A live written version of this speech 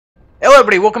Hello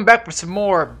everybody, welcome back for some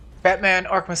more Batman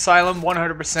Arkham Asylum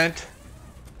 100%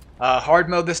 hard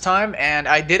mode this time. And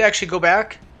I did actually go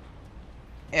back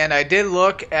and I did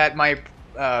look at my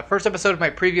first episode of my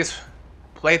previous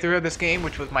playthrough of this game,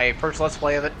 which was my first Let's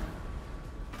Play of it.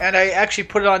 And I actually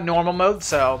put it on normal mode,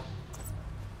 so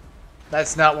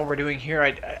that's not what we're doing here.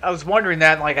 I was wondering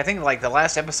that, like, I think like the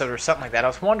last episode or something like that, I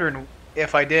was wondering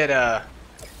if I did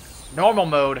normal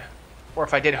mode or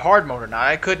if I did hard mode or not.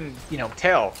 I couldn't,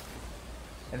 tell.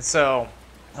 And so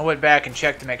I went back and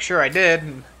checked to make sure I did,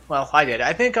 and, well, I did.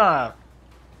 I think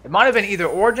it might have been either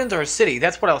Origins or City.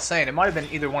 That's what I was saying. It might have been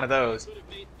either one of those,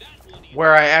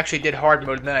 where I actually did hard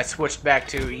mode and then I switched back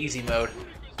to easy mode.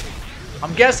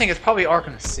 I'm guessing it's probably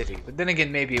Arkham City, but then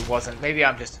again, maybe it wasn't. Maybe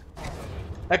I'm just...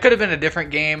 That could have been a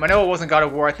different game. I know it wasn't God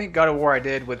of War. I think God of War I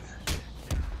did with...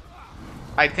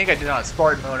 I think I did it on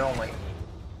Spartan mode only.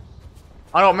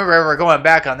 I don't remember ever going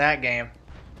back on that game.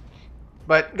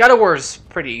 But God of War is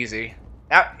pretty easy.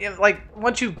 Like,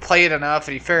 once you play it enough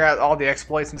and you figure out all the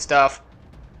exploits and stuff,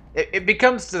 it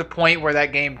becomes to the point where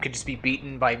that game could just be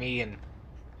beaten by me in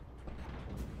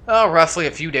roughly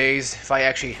a few days if I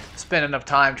actually spend enough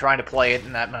time trying to play it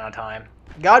in that amount of time.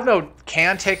 God mode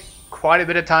can take quite a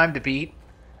bit of time to beat.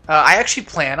 I actually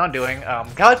plan on doing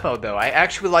God mode, though. I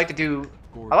actually would like to do...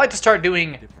 I like to start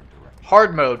doing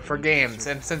hard mode for games,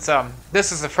 and since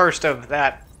this is the first of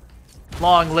that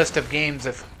long list of games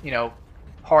of,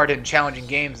 hard and challenging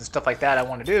games and stuff like that I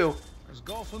want to do,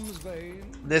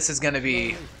 this is going to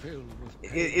be...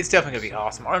 It's definitely going to be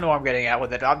awesome. I don't know what I'm getting at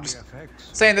with it. I'm just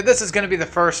saying that this is going to be the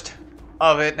first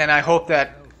of it, and I hope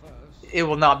that it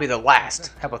will not be the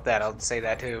last. How about that? I'll say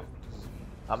that too.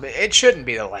 It shouldn't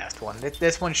be the last one.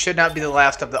 This one should not be the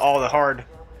last of all the hard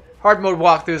mode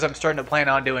walkthroughs I'm starting to plan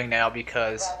on doing now,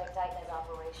 because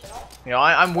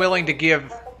I'm willing to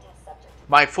give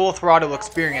my full throttle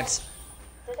experience,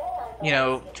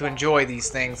 to enjoy these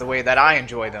things the way that I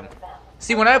enjoy them.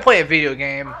 See, when I play a video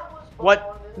game,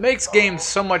 what makes games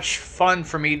so much fun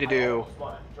for me to do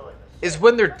is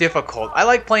when they're difficult. I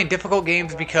like playing difficult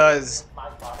games because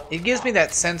it gives me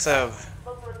that sense of,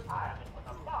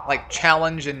 like,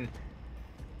 challenge, and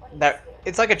that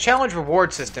it's like a challenge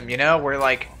reward system, where,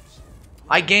 like,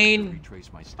 I gain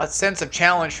a sense of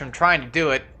challenge from trying to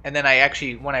do it, and then I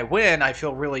actually, when I win, I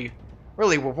feel really,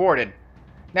 really rewarded.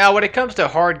 Now, when it comes to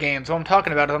hard games, what I'm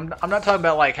talking about, I'm not talking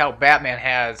about, like, how Batman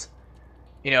has,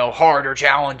 harder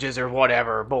challenges or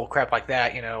whatever, bull crap like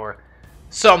that, or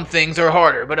some things are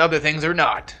harder, but other things are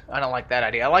not. I don't like that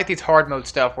idea. I like these hard mode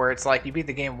stuff where it's like you beat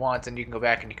the game once and you can go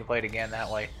back and you can play it again that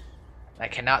way. I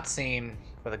cannot seem,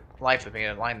 for the life of me,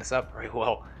 to line this up very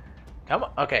well. Come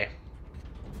on, okay.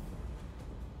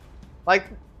 Like,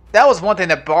 that was one thing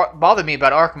that bothered me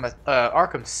about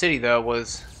Arkham City, though,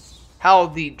 was how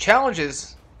the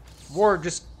challenges were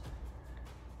just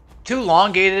too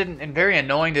elongated and very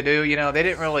annoying to do. They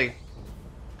didn't really...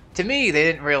 To me, they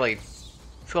didn't really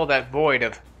fill that void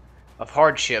of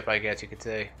hardship, I guess you could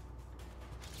say.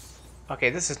 Okay,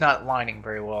 this is not lining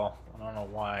very well. I don't know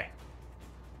why.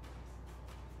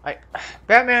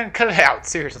 Batman, cut it out.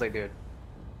 Seriously, dude.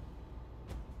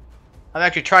 I'm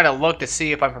actually trying to look to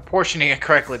see if I'm proportioning it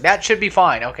correctly. That should be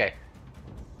fine. Okay.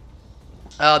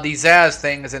 The Zaz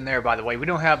thing is in there, by the way. We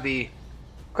don't have the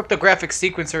cryptographic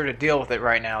sequencer to deal with it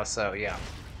right now, so yeah.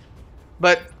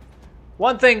 But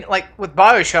one thing, like with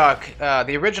Bioshock,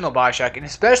 the original Bioshock, and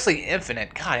especially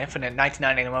Infinite, God, Infinite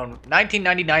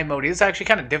 1999 mode is actually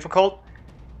kind of difficult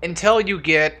until you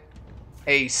get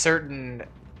a certain,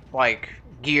 like,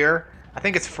 gear. I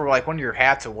think it's for, like, one of your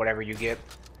hats or whatever you get.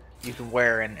 You can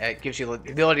wear, and it gives you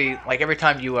the ability, like, every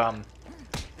time you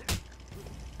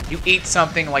eat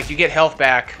something, like, you get health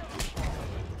back,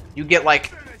 you get,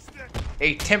 like,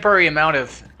 a temporary amount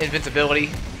of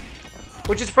invincibility,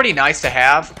 which is pretty nice to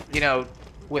have,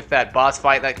 with that boss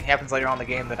fight that happens later on in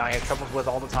the game that I have troubles with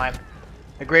all the time.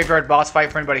 The graveyard boss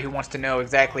fight, for anybody who wants to know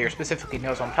exactly or specifically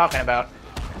knows what I'm talking about.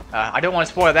 I don't want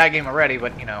to spoil that game already,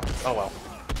 but, oh well.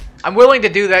 I'm willing to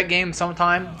do that game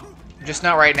sometime. Just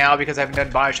not right now, because I haven't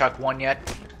done Bioshock 1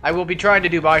 yet. I will be trying to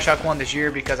do Bioshock 1 this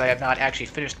year, because I have not actually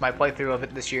finished my playthrough of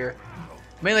it this year.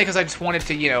 Mainly because I just wanted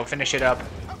to, finish it up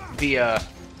via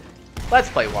Let's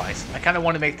Play-wise. I kind of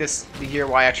want to make this the year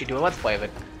where I actually do a Let's Play of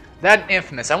it. That and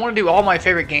Infamous. I want to do all my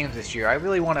favorite games this year. I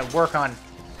really want to work on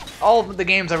all of the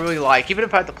games I really like, even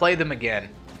if I have to play them again.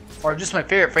 Or just my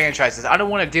favorite franchises. I don't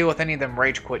want to deal with any of them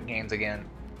rage quit games again.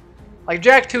 Like,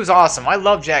 Jak 2 is awesome. I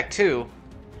love Jak 2.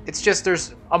 It's just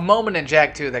there's a moment in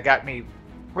Jak 2 that got me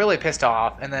really pissed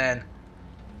off, and then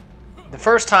the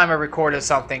first time I recorded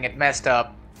something, it messed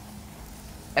up,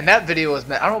 And that video was,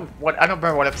 I don't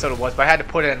remember what episode it was, but I had to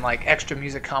put in like extra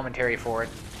music commentary for it.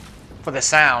 for the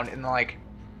sound, and like,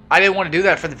 I didn't want to do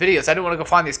that for the videos. I didn't want to go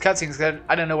find these cutscenes because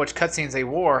I didn't know which cutscenes they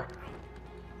were.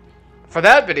 For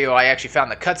that video, I actually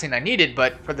found the cutscene I needed,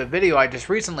 but for the video I just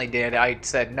recently did, I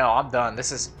said, no, I'm done.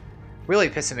 This is really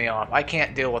pissing me off. I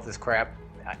can't deal with this crap.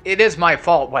 It is my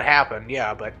fault what happened,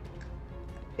 yeah, but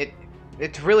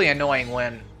it's really annoying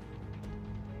when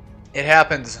it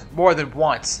happens more than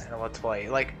once in a Let's Play.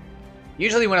 Like,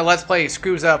 usually when a Let's Play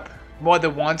screws up more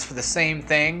than once for the same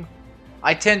thing,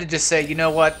 I tend to just say, you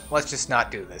know what, let's just not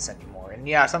do this anymore. And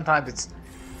yeah, sometimes it's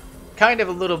kind of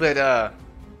a little bit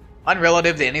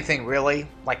unrelative to anything really,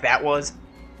 like that was.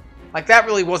 Like, that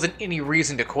really wasn't any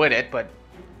reason to quit it, but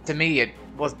to me it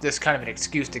was just kind of an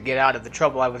excuse to get out of the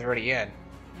trouble I was already in.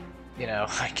 You know,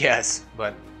 I guess,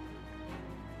 but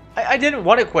I didn't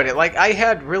want to quit it. Like, I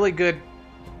had really good,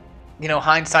 you know,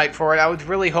 hindsight for it. I was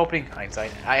really hoping,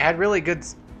 I had really good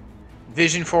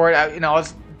vision for it. I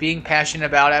was being passionate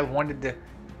about it. I wanted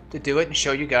to do it and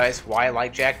show you guys why I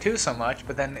like Jak 2 so much,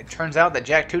 but then it turns out that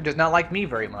Jak 2 does not like me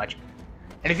very much.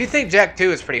 And if you think Jak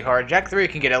 2 is pretty hard, Jak 3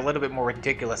 can get a little bit more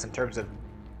ridiculous in terms of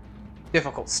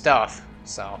difficult stuff.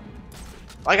 So,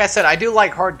 like I said, I do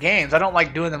like hard games. I don't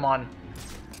like doing them on,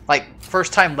 like,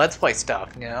 first-time Let's Play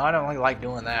stuff. You know, I don't really like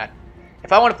doing that.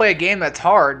 If I want to play a game that's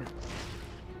hard,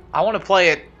 I want to play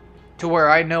it to where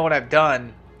I know what I've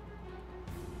done,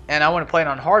 and I want to play it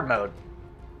on hard mode.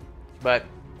 But,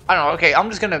 I don't know, okay, I'm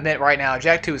just going to admit right now,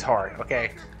 Jak 2 is hard,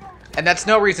 okay? And that's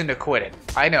no reason to quit it.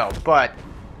 I know, but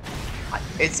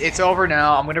it's over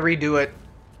now. I'm going to redo it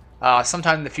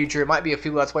sometime in the future. It might be a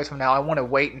few Let's Plays from now. I want to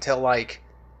wait until, like,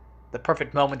 the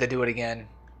perfect moment to do it again.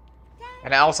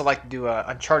 And I also like to do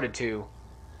Uncharted 2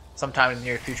 sometime in the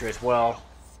near future as well.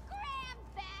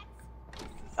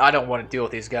 I don't want to deal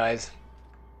with these guys.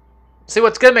 See,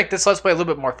 what's going to make this Let's Play a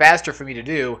little bit more faster for me to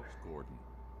do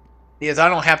is I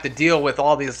don't have to deal with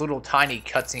all these little tiny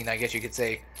cutscene, I guess you could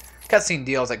say, cutscene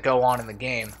deals that go on in the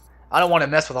game. I don't want to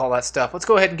mess with all that stuff. Let's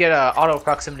go ahead and get auto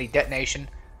proximity detonation.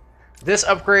 This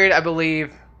upgrade, I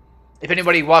believe, if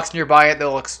anybody walks nearby it,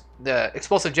 the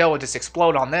explosive gel will just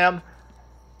explode on them,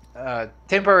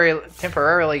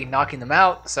 temporarily knocking them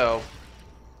out. So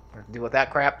we're gonna deal with that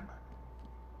crap,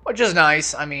 which is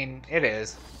nice. I mean, it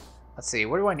is. Let's see,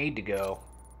 where do I need to go?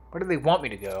 Where do they want me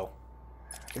to go?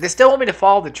 Do they still want me to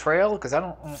follow the trail? Because I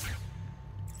don't...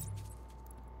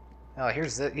 Oh,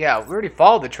 here's the... Yeah, we already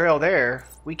followed the trail there.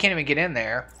 We can't even get in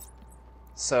there.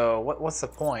 So, what's the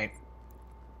point?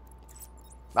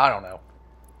 I don't know.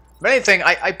 But anything,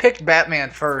 I picked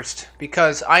Batman first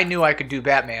because I knew I could do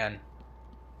Batman.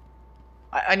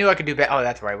 I knew I could do Oh,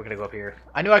 that's right, we're gonna go up here.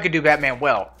 I knew I could do Batman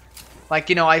well. Like,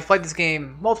 you know, I've played this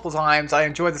game multiple times. I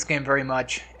enjoyed this game very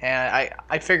much. And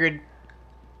I figured...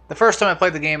 The first time I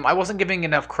played the game, I wasn't giving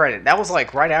enough credit. That was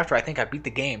like right after I think I beat the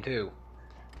game too.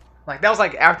 Like, that was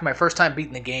like after my first time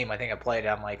beating the game, I think I played it.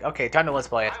 I'm like, okay, time to let's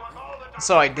play it.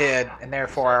 So I did, and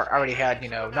therefore I already had, you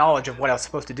know, knowledge of what I was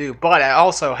supposed to do. But I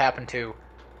also happened to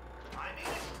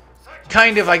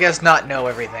kind of, I guess, not know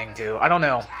everything too. I don't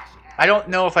know. I don't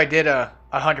know if I did a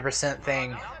 100%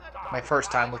 thing my first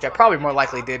time, which I probably more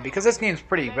likely did, because this game's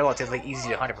pretty relatively easy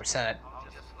to 100%.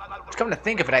 Come to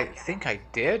think of it, I think I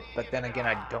did, but then again,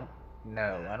 I don't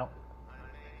know. I don't...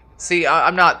 See,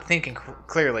 I'm not thinking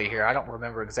clearly here. I don't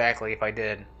remember exactly if I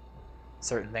did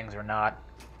certain things or not.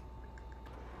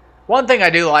 One thing I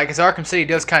do like is Arkham City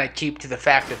does kind of keep to the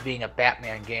fact of being a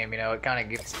Batman game, you know. It kind of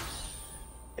gets...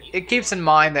 It keeps in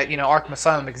mind that, you know, Arkham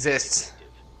Asylum exists.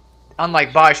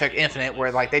 Unlike Bioshock Infinite,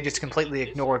 where, like, they just completely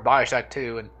ignored Bioshock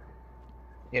 2 and...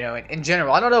 You know, in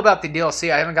general, I don't know about the DLC.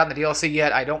 I haven't gotten the DLC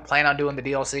yet. I don't plan on doing the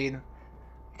DLC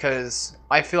because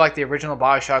I feel like the original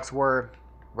Bioshocks were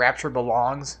Rapture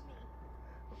Belongs.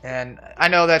 And I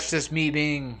know that's just me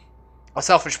being a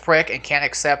selfish prick and can't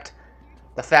accept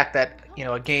the fact that, you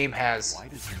know, a game has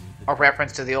a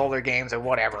reference to the older games or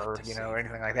whatever, you know, or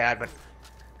anything like that. But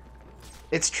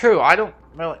it's true. I don't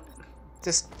really...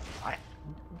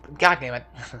 God damn it.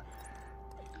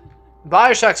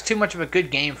 Bioshock's too much of a good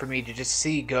game for me to just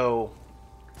see go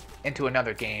into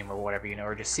another game or whatever, you know,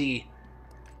 or just see,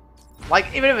 like,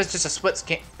 even if it's just a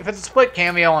split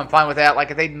cameo, I'm fine with that.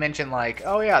 Like, if they'd mention, like,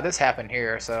 oh yeah, this happened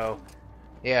here, so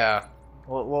yeah,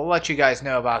 we'll let you guys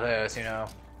know about this, you know.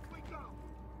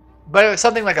 But it was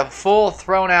something like a full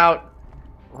thrown out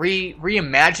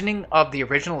reimagining of the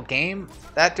original game.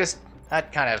 That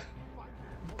kind of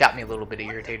got me a little bit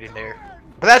irritated there.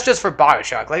 But that's just for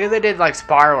Bioshock. Like, if they did, like,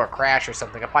 Spyro or Crash or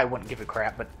something, I probably wouldn't give a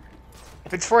crap. But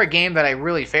if it's for a game that I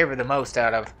really favor the most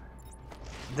out of,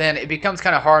 then it becomes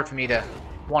kind of hard for me to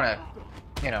want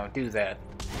to, you know, do that.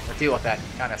 Or deal with that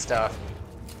kind of stuff.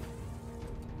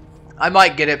 I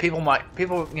might get it.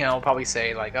 People, you know, probably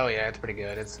say like, "Oh yeah, it's pretty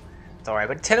good. It's alright."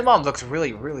 But Tenenbaum looks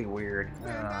really, really weird.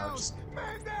 I don't know.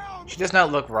 She does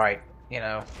not look right, you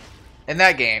know. In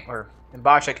that game, or in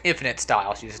Bioshock Infinite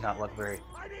style, she does not look very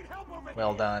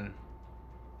well done.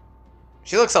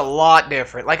 She looks a lot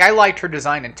different. Like, I liked her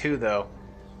design in 2, though.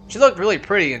 She looked really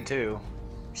pretty in 2.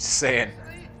 Just saying.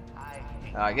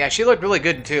 Yeah, she looked really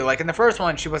good in 2. Like, in the first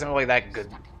one, she wasn't really that good.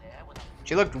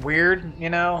 She looked weird, you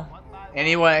know,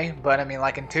 anyway. But, I mean,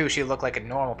 like, in 2, she looked like a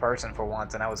normal person for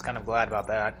once, and I was kind of glad about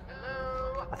that.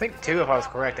 I think 2, if I was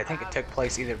correct, I think it took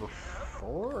place either before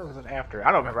or was it after?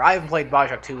 I don't remember. I haven't played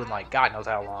Bioshock 2 in, like, God knows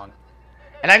how long.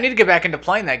 And I need to get back into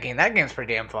playing that game. That game's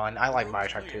pretty damn fun. I like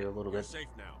Bioshock 2 a little bit.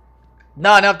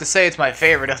 Not enough to say it's my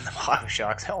favorite of the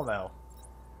Bioshocks. Hell no.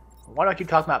 Why do I keep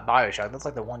talking about Bioshock? That's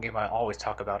like the one game I always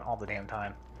talk about all the damn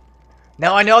time.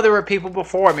 Now, I know there were people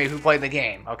before me who played the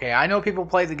game. Okay, I know people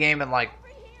played the game in, like,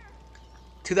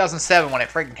 2007 when it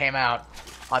freaking came out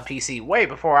on PC. Way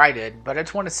before I did. But I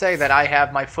just want to say that I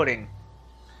have my footing.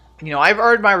 You know, I've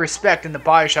earned my respect in the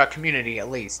Bioshock community, at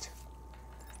least.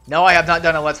 No, I have not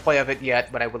done a Let's Play of it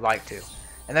yet, but I would like to.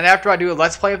 And then after I do a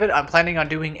Let's Play of it, I'm planning on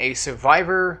doing a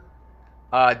Survivor,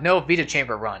 no Vita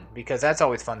Chamber run, because that's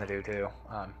always fun to do, too.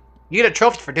 You get a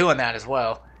trophy for doing that as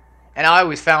well. And I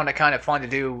always found it kind of fun to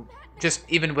do, just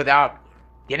even without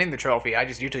getting the trophy. I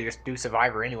just usually just do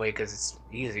Survivor anyway, because it's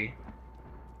easy.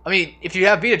 I mean, if you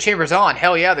have Vita Chambers on,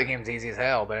 hell yeah, the game's easy as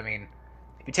hell. But, I mean,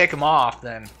 if you take them off,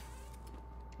 then,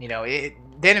 you know,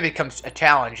 then it becomes a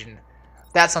challenge, and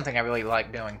that's something I really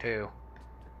like doing, too.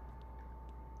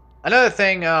 Another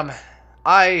thing, I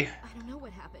don't know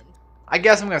what happened. I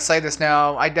guess I'm going to say this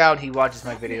now. I doubt he watches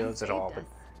my videos at all, but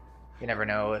you never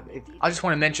know. I just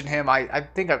want to mention him. I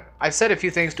think I've said a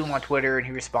few things to him on Twitter, and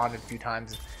he responded a few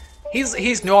times.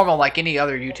 He's normal like any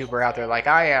other YouTuber out there, like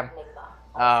I am.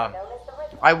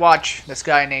 I watch this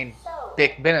guy named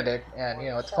Dick Benedict, and, you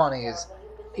know, what's funny is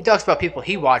he talks about people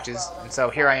he watches, and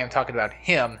so here I am talking about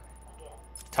him,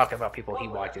 talking about people he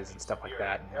watches and stuff like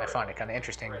that, and I find it kind of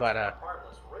interesting, but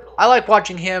I like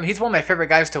watching him. He's one of my favorite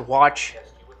guys to watch,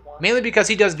 mainly because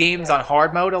he does games on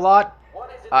hard mode a lot.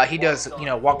 He does, you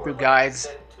know, walkthrough guides.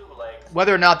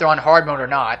 Whether or not they're on hard mode or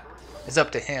not is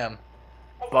up to him,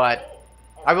 but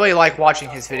I really like watching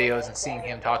his videos and seeing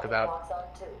him talk about,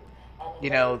 you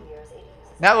know,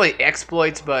 not really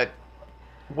exploits, but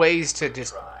ways to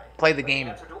just play the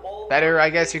game better, I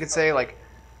guess you could say, like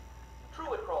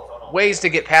ways to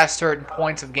get past certain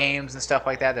points of games and stuff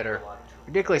like that that are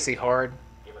ridiculously hard.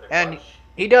 And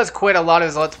he does quit a lot of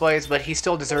his Let's Plays, but he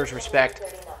still deserves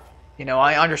respect. You know,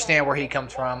 I understand where he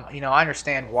comes from. You know, I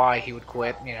understand why he would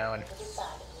quit, you know.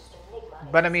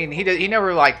 But, I mean, he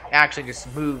never, like, actually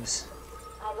just moves.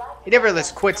 He never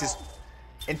just quits his...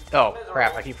 oh,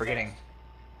 crap, I keep forgetting.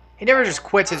 He never just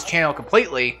quits his channel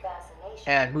completely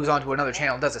and moves on to another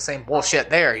channel and does the same bullshit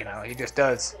there, you know. He just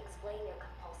does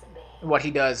what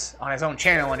he does on his own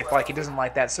channel, and if, like, he doesn't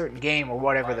like that certain game or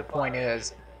whatever the point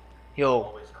is,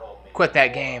 he'll quit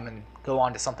that game and go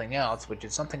on to something else, which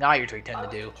is something I usually tend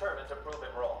to do.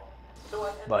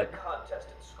 But,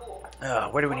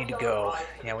 where do we need to go?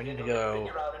 Yeah, we need to go...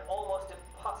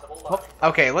 well,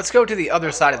 okay, let's go to the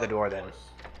other side of the door, then.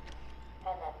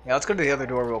 Yeah, let's go to the other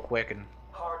door real quick and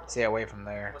stay away from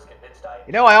there.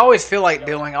 You know, I always felt like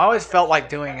doing,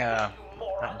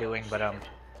 not doing, but,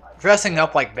 dressing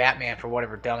up like Batman for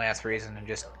whatever dumbass reason and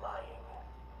just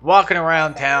walking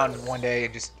around town one day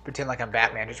and just pretend like I'm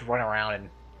Batman, just run around and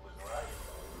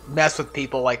mess with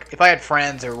people. Like, if I had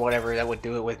friends or whatever that would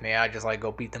do it with me, I'd just, like,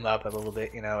 go beat them up a little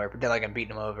bit, you know, or pretend like I'm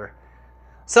beating them over.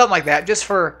 Something like that, just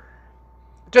for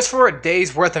a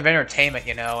day's worth of entertainment,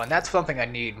 you know, and that's something I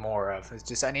need more of. It's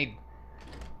just, I need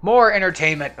more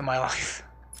entertainment in my life,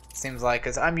 it seems like,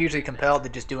 because I'm usually compelled to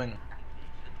just doing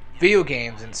video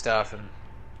games and stuff, and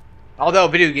although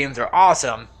video games are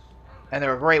awesome, and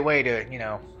they're a great way to, you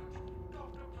know,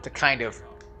 to kind of...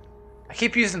 I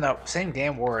keep using the same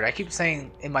damn word. I keep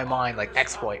saying in my mind, like,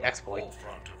 exploit.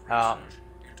 To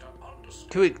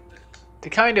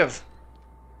kind of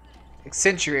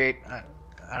accentuate... I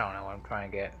don't know what I'm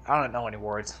trying to get. I don't know any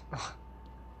words.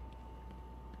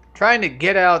 Trying to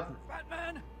get out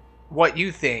what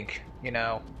you think, you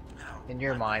know, in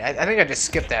your mind. I think I just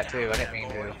skipped that, too. I didn't mean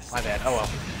to. My bad. Oh, well.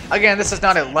 Again, this is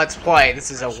not a Let's Play. This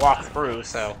is a walkthrough,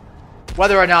 so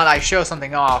whether or not I show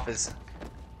something off is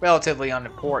relatively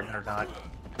unimportant or not.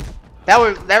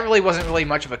 That really wasn't really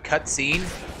much of a cutscene.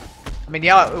 I mean,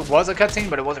 yeah, it was a cutscene,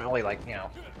 but it wasn't really, like, you know,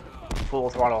 full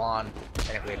throttle on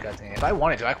technically a cutscene. If I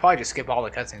wanted to, I'd probably just skip all the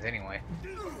cutscenes anyway.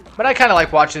 But I kind of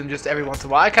like watching them just every once in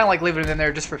a while. I kind of like leaving it in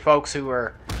there just for folks who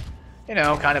are, you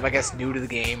know, kind of, I guess, new to the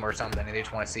game or something, and they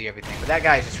just want to see everything. But that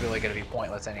guy's just really going to be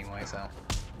pointless anyway, so.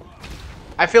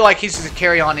 I feel like he's just a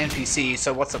carry-on NPC,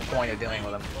 so what's the point of dealing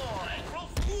with him?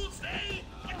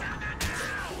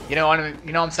 You know what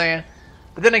I'm saying?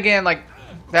 But then again, like,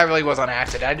 that really was on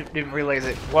accident. I didn't realize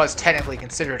it was technically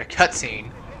considered a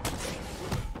cutscene.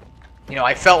 You know,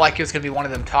 I felt like he was going to be one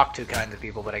of them talk-to kinds of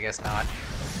people, but I guess not.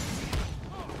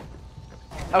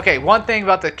 Okay, one thing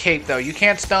about the cape, though. You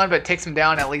can't stun, but it takes him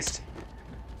down at least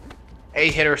a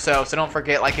hit or so. So don't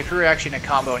forget, like, if you're actually in a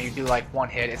combo and you do, like, one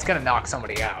hit, it's going to knock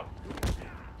somebody out.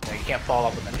 You know, you can't follow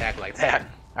up with an attack like that.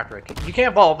 After a cape. You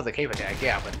can't follow up with a cape attack,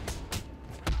 yeah, but...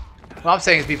 What I'm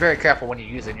saying is be very careful when you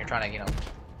use it and you're trying to, you know,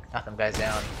 knock them guys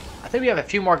down. I think we have a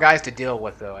few more guys to deal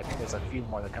with, though. I think there's a few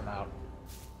more that come out.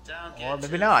 Or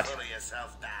maybe not.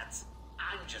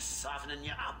 I'm just softening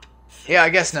you up. Yeah, I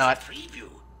guess not.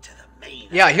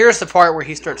 Yeah, here's the part where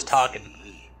he starts talking.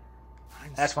 I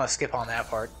just want to skip on that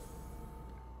part.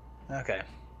 Okay.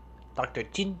 Dr.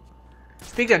 Chin.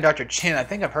 Speaking of Dr. Chin, I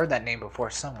think I've heard that name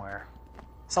before somewhere.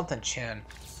 Something Chin.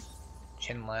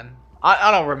 Chinlin.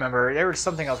 I don't remember. There was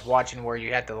something I was watching where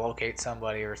you had to locate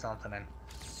somebody or something, and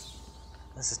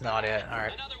this is not it.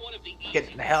 Alright.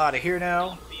 Getting the hell out of here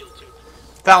now.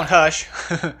 Found Hush.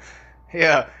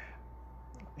 Yeah.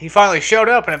 He finally showed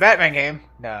up in a Batman game.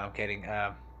 No, I'm kidding.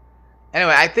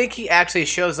 Anyway, I think he actually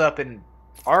shows up in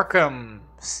Arkham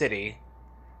City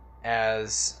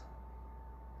as...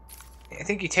 I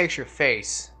think he takes your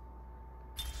face.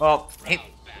 Well,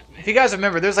 if you guys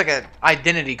remember, there's like an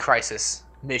identity crisis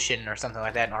mission or something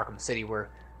like that in Arkham City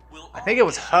where I think it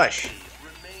was Hush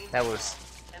that was...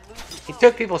 He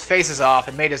took people's faces off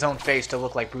and made his own face to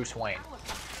look like Bruce Wayne.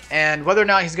 And whether or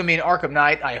not he's going to be an Arkham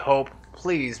Knight, I hope.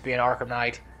 Please be an Arkham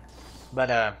Knight.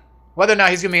 But, whether or not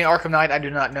he's going to be an Arkham Knight, I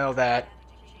do not know that.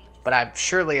 But I'm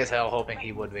surely as hell hoping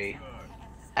he would be.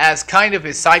 As kind of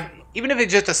his side... Even if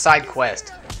it's just a side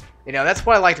quest. You know, that's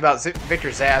what I liked about Victor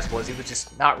Zsasz was he was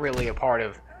just not really a part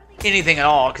of anything at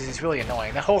all, because he's really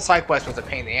annoying. The whole side quest was a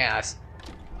pain in the ass.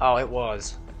 Oh, it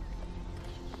was.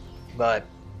 But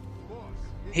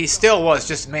he still was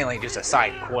just mainly just a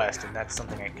side quest, and that's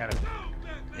something I kind of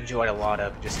enjoyed a lot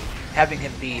of, just having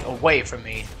him be away from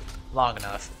me long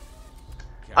enough.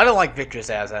 I don't like Victor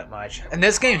Zsasz that much. In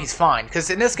this game, he's fine,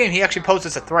 because in this game, he actually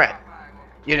poses a threat.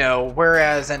 You know,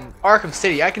 whereas in Arkham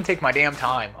City, I can take my damn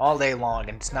time all day long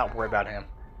and just not worry about him.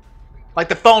 Like,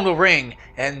 the phone will ring,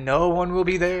 and no one will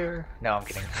be there. No, I'm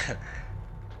kidding.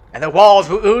 And the walls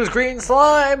will ooze green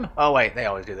slime. Oh, wait, they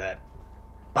always do that.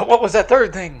 But what was that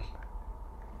third thing?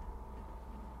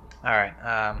 Alright,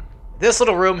 this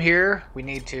little room here, we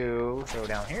need to throw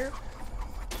down here.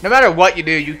 No matter what you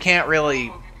do, you can't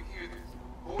really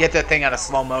get that thing out of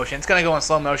slow motion. It's going to go in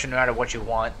slow motion no matter what you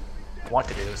want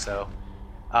to do, so.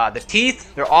 The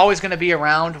teeth, they're always going to be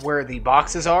around where the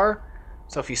boxes are.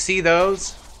 So if you see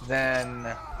those, then,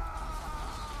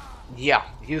 yeah,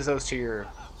 use those to your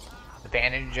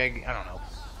advantage. I don't know.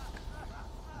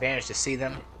 Advantage to see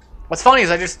them. What's funny is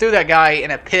I just threw that guy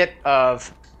in a pit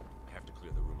of...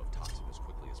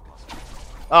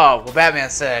 Oh, well, Batman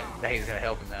said that he's going to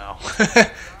help him now. Well,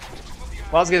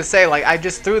 I was going to say, like, I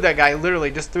just threw that guy, literally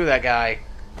just threw that guy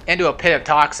into a pit of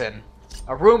toxin.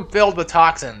 A room filled with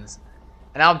toxins.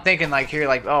 And I'm thinking, like, here,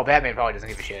 like, oh, Batman probably doesn't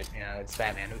give a shit. You know, it's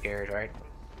Batman. Who cares, right?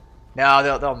 No,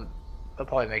 they'll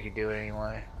probably make you do it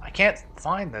anyway. I can't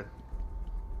find the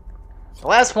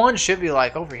last one should be,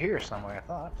 like, over here somewhere, I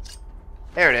thought.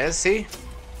 There it is, see?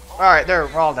 Alright, there,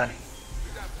 we're all done.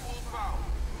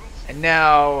 And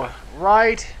now,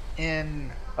 right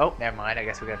in... Oh, never mind, I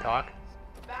guess we gotta talk.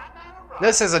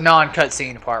 This is a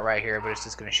non-cutscene part right here, but it's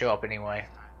just gonna show up anyway.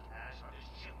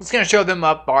 It's gonna show them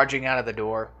up barging out of the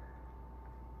door.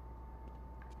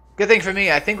 Good thing for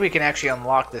me, I think we can actually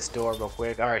unlock this door real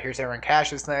quick. Alright, here's Aaron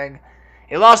Cash's thing.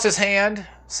 He lost his hand,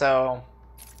 so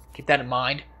keep that in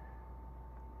mind.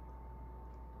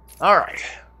 Alright.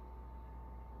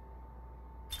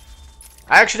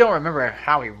 I actually don't remember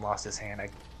how he lost his hand. I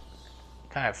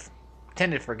kind of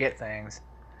tend to forget things.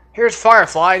 Here's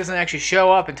Firefly. He doesn't actually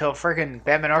show up until freaking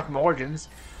Batman Arkham Origins,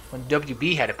 when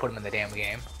WB had to put him in the damn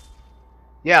game.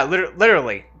 Yeah,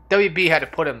 literally. WB had to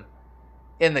put him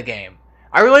in the game.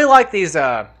 I really like these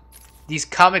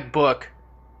comic book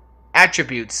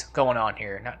attributes going on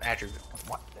here. Not attributes.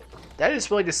 What? Did I just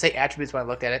really just say attributes when I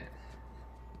looked at it?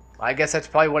 Well, I guess that's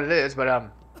probably what it is, but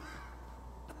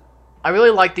I really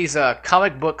like these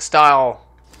comic book style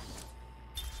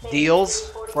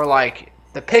deals where, like,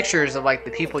 the pictures of, like,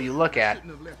 the people you look at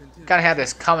kind of have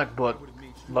this comic book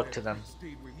look to them.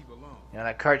 You know,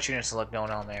 that cartoonist look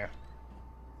going on there.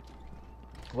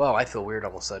 Whoa, I feel weird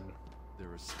all of a sudden.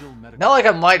 there is still medical. Not like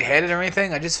I'm lightheaded or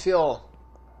anything. I just feel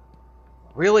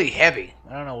really heavy.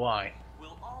 I don't know why.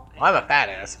 Well, I'm a fat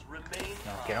ass. No,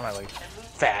 okay, I'm not like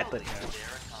fat, but you know,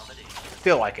 I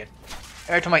feel like it.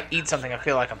 Every time I eat something, I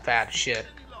feel like I'm fat as shit.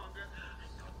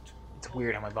 It's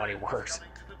weird how my body works.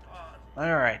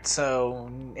 Alright, so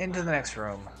into the next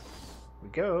room we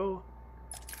go.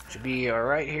 Should be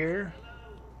alright here.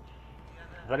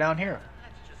 Go down here.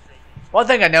 One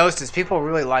thing I noticed is people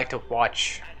really like to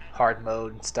watch hard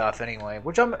mode and stuff anyway,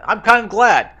 which I'm kind of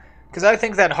glad, because I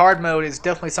think that hard mode is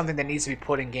definitely something that needs to be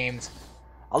put in games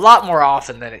a lot more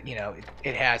often than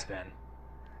it has been.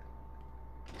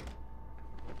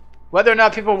 Whether or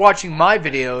not people are watching my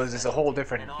videos is a whole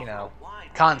different,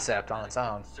 concept on its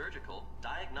own.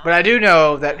 But I do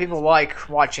know that people like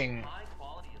watching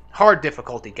hard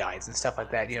difficulty guides and stuff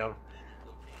like that.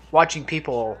 Watching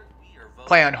people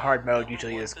play on hard mode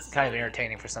usually is kind of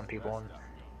entertaining for some people, and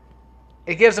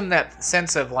it gives them that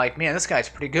sense of like, man, this guy's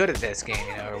pretty good at this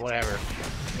game, or whatever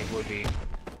it would be.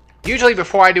 Usually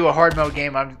before I do a hard mode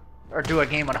game, or do a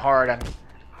game on hard,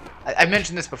 I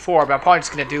mentioned this before, but I'm probably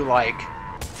just gonna do like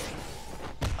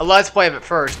a let's play of it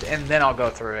first, and then I'll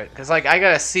go through it, because like I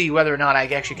gotta see whether or not I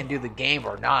actually can do the game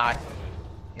or not,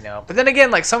 But then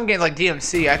again, like some games like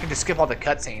DMC, I can just skip all the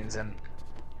cutscenes and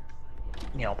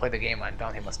play the game on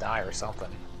Dante Must Die or something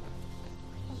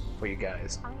for you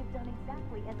guys.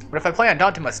 But if I play on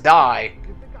Dante Must Die,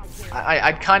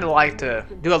 I'd kind of like to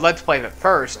do a let's play of it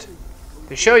first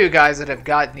to show you guys that I've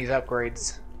gotten these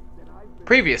upgrades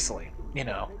previously.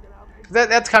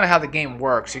 That's kind of how the game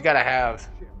works. You gotta have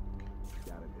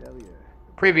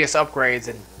previous upgrades,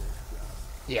 and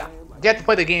yeah, you have to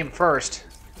play the game first,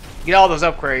 get all those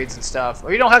upgrades and stuff,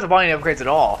 or you don't have to buy any upgrades at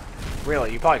all.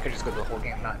 Really, you probably could just go through the whole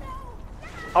game, not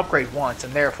upgrade once,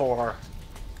 and therefore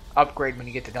upgrade when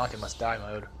you get to Dante Must Die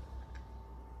mode.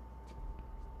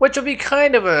 Which will be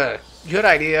kind of a good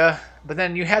idea, but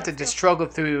then you have to just struggle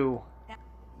through,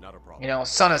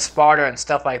 Son of Sparta and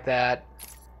stuff like that,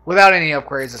 without any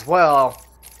upgrades as well,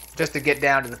 just to get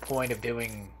down to the point of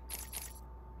doing,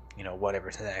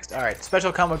 whatever's next. Alright,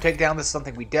 special combo takedown, this is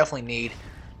something we definitely need.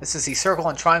 This is the circle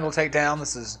and triangle takedown.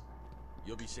 This is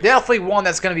definitely one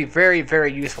that's going to be very,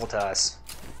 very useful to us.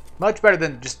 Much better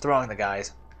than just throwing the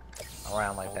guys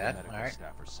around like that. Alright.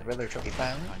 Riddler trophy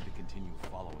found.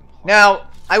 Now,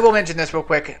 I will mention this real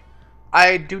quick.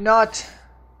 I do not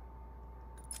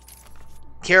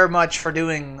care much for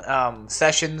doing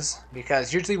sessions,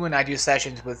 because usually when I do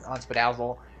sessions on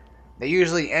Spadalval, they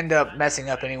usually end up messing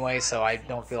up anyway, so I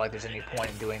don't feel like there's any point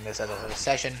in doing this as a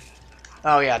session.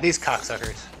 Oh yeah, these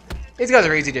cocksuckers. These guys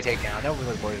are easy to take down. Don't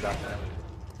really worry about them.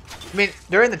 I mean,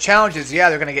 during the challenges, yeah,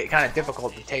 they're going to get kind of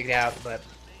difficult to take out, but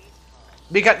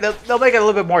because they'll make it a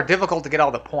little bit more difficult to get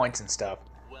all the points and stuff.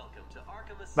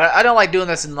 But I don't like doing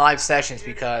this in live sessions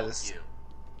because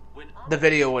the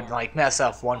video would like mess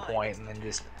up one point and then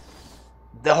just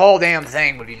the whole damn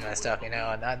thing would be messed up, and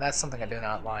that's something I do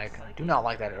not like. I do not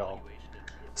like that at all.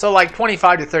 So like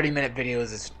 25 to 30 minute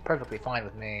videos is perfectly fine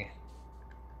with me.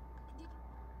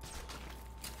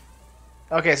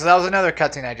 Okay, so that was another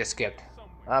cutscene I just skipped.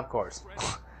 Of course.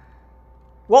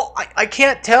 Well, I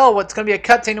can't tell what's going to be a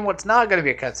cutscene and what's not going to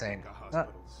be a cutscene. No,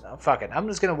 fuck it. I'm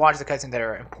just going to watch the cutscenes that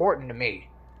are important to me.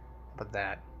 But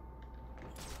that.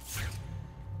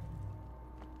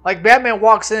 Like, Batman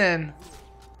walks in.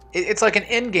 It's like an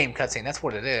in-game cutscene. That's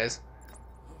what it is.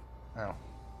 Oh.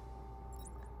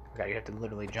 Okay, you have to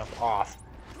literally jump off.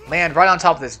 Land right on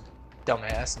top of this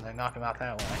dumbass and then knock him out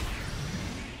that way.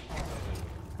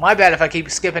 My bad if I keep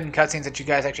skipping cutscenes that you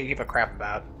guys actually give a crap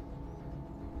about.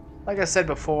 Like I said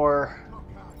before,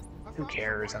 who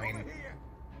cares? I mean,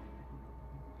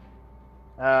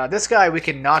 this guy we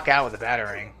can knock out with a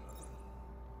batarang.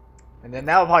 And then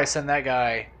that'll probably send that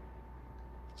guy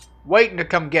waiting to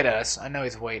come get us. I know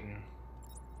he's waiting.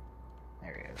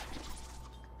 There he is.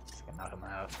 Just gonna knock him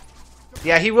out.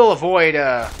 Yeah, he will avoid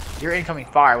your incoming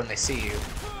fire when they see you.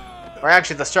 Or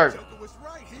actually, they'll start.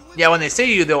 Yeah, when they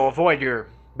see you, they'll avoid your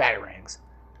batarangs.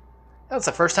 That's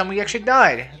the first time we actually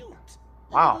died.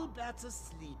 Wow.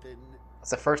 That's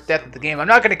the first death of the game. I'm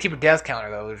not going to keep a death counter,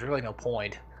 though. There's really no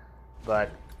point.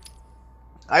 But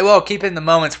I will keep in the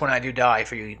moments when I do die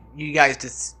for you guys to,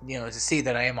 to see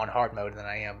that I am on hard mode and that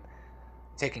I am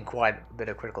taking quite a bit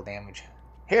of critical damage.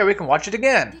 Here, we can watch it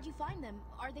again. Did you find them?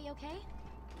 Are they okay?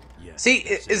 Yes. See,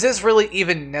 is this really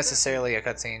even necessarily a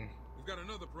cutscene?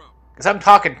 Because I'm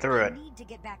talking through it. Need to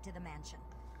get back to the mansion.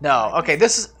 No, okay,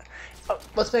 this is...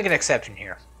 let's make an exception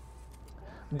here.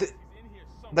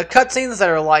 The cutscenes that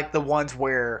are like the ones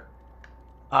where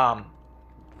the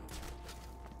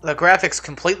graphics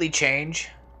completely change,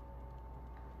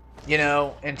 you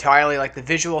know, entirely. Like, the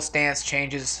visual stance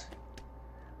changes.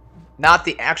 Not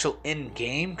the actual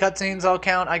in-game cutscenes I'll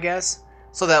count, I guess.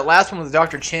 So that last one with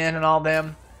Dr. Chin and all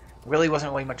them really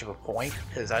wasn't really much of a point,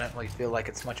 because I don't really feel like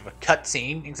it's much of a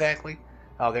cutscene, exactly.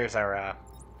 Oh, there's our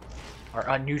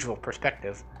unusual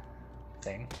perspective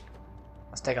thing.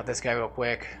 Let's take out this guy real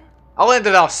quick. I'll end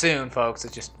it off soon, folks.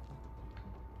 It's just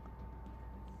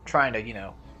trying to, you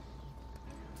know,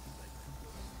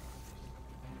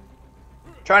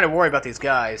 trying to worry about these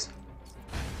guys.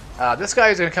 This guy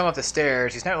is going to come up the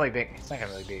stairs. He's not really big. It's not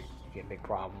going to really be a big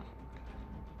problem.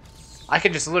 I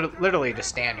can just literally just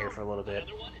stand here for a little bit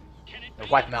and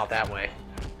wipe him out that way.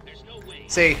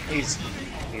 See, he's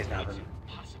nothing.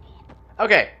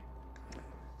 Okay,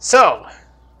 so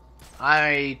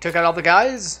I took out all the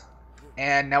guys,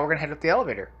 and now we're gonna head up the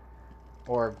elevator,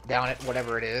 or down it,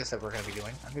 whatever it is that we're gonna be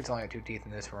doing. I think it's only got 2 teeth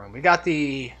in this room. We got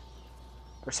the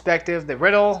perspective, the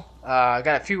riddle. I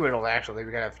got a few riddles actually.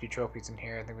 We got a few trophies in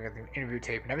here. I think we got the interview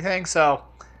tape and everything. So,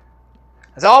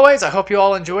 as always, I hope you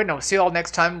all enjoyed, and I'll see you all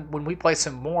next time when we play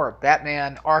some more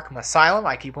Batman Arkham Asylum.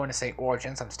 I keep wanting to say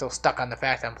Origins. I'm still stuck on the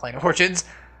fact that I'm playing Origins.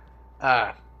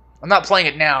 I'm not playing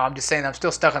it now. I'm just saying I'm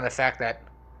still stuck on the fact that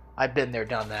I've been there,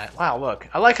 done that. Wow, look.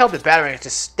 I like how the Batarang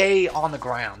just stay on the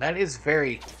ground. That is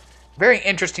very, very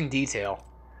interesting detail.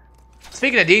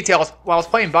 Speaking of details, while I was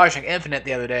playing Bioshock Infinite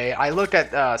the other day, I looked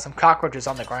at some cockroaches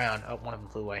on the ground. Oh, one of them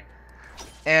flew away.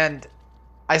 And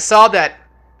I saw that...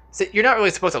 So you're not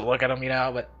really supposed to look at them, you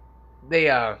know, but they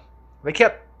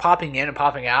kept popping in and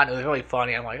popping out, and it was really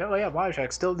funny. I'm like, oh yeah,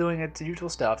 Bioshock's still doing its usual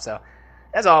stuff. So,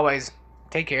 as always,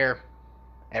 take care,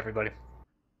 everybody.